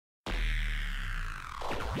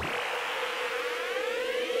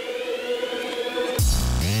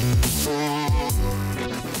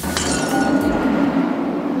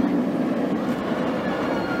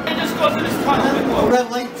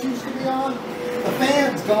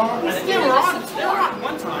It's gone. They were on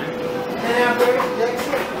one time. And after that's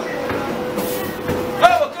it.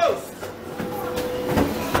 Oh, it goes.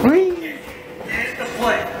 Here's the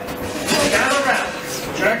play. Gather around,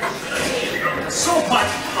 Jack. The soap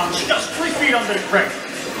pipe comes just 3 feet under the crate,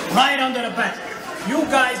 right under the bench. You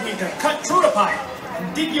guys need to cut through the pipe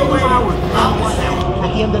and dig your way out.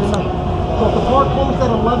 At the end of the night. So if the park closed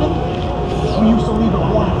at 11, we used to leave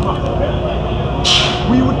at 1 o'clock.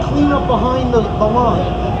 We would clean up behind the line,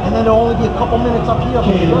 and then there'll only be a couple minutes up here.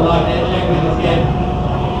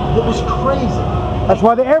 It was crazy. That's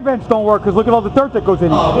why the air vents don't work, because look at all the dirt that goes in.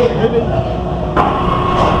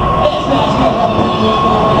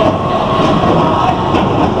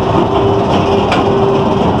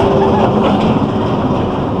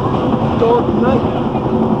 Dark night.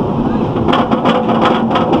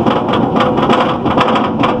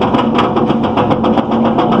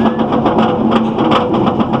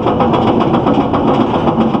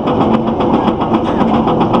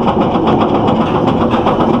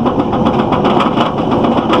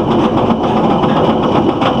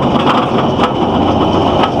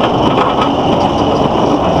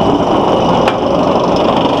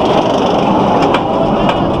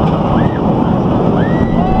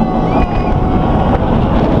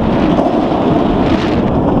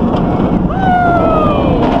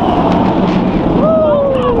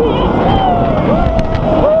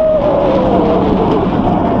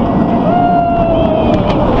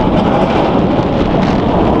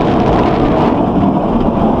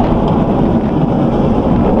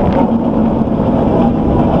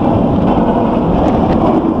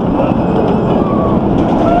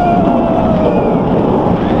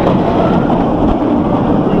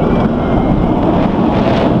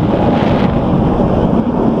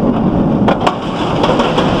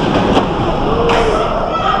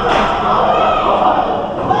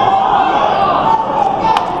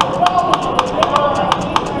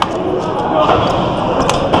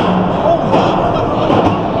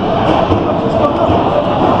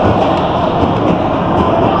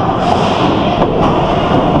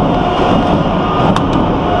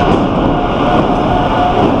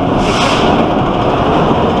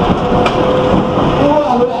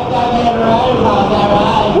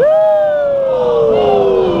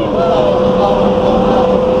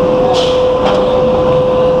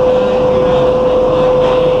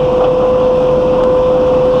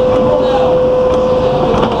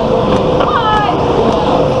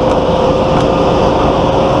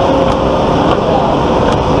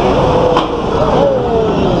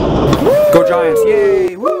 Go Giants,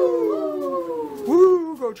 yay! Woo!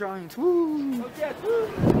 Woo! Go Giants, woo! Go Jets, woo.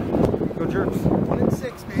 Go Jerks.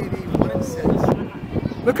 1-6, baby.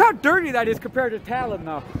 1-6. Look how dirty that is compared to Talon,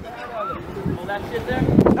 though. All that shit there?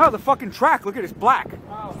 No, the fucking track, look at it, it's black.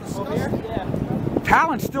 Oh, over here? Yeah.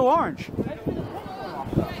 Talon's still orange.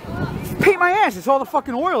 Paint my ass, it's all the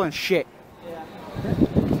fucking oil and shit. Yeah.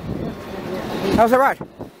 How's that ride?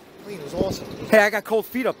 Clean, it was awesome. Hey, I got cold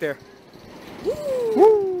feet up there. Woo.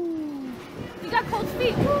 Woo! You got cold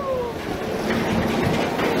feet. Woo.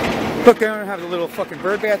 Look, they don't have the little fucking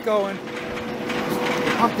bird bath going.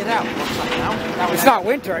 Pumped it out. It's not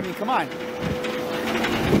winter, I mean, come on.